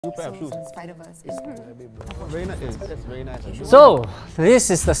Spider-Verse. Very nice. That's very nice. So,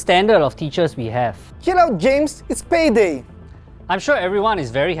 this is the standard of teachers we have. Chill out, James. It's payday. I'm sure everyone is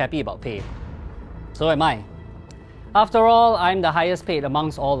very happy about pay. So am I. After all, I'm the highest paid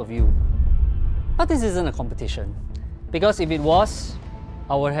amongst all of you. But this isn't a competition. Because if it was,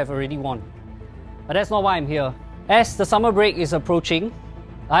 I would have already won. But that's not why I'm here. As the summer break is approaching,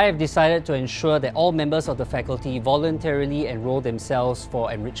 I have decided to ensure that all members of the faculty voluntarily enroll themselves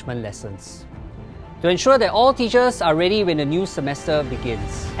for enrichment lessons. To ensure that all teachers are ready when the new semester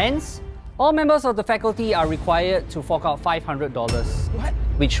begins. Hence, all members of the faculty are required to fork out $500,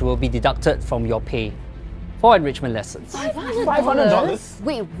 which will be deducted from your pay for enrichment lessons. $500?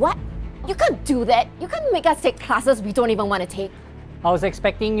 Wait, what? You can't do that. You can't make us take classes we don't even want to take. I was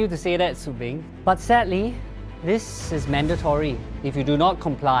expecting you to say that, Su Bing. But sadly, this is mandatory. If you do not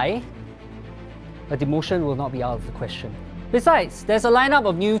comply, a demotion will not be out of the question. Besides, there's a lineup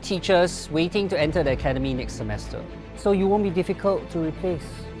of new teachers waiting to enter the academy next semester, so you won't be difficult to replace.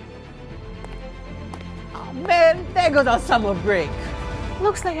 Oh man, there goes our summer break.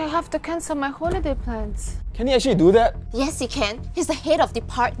 Looks like I have to cancel my holiday plans. Can he actually do that? Yes, he can. He's the head of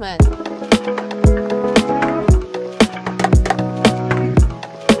department.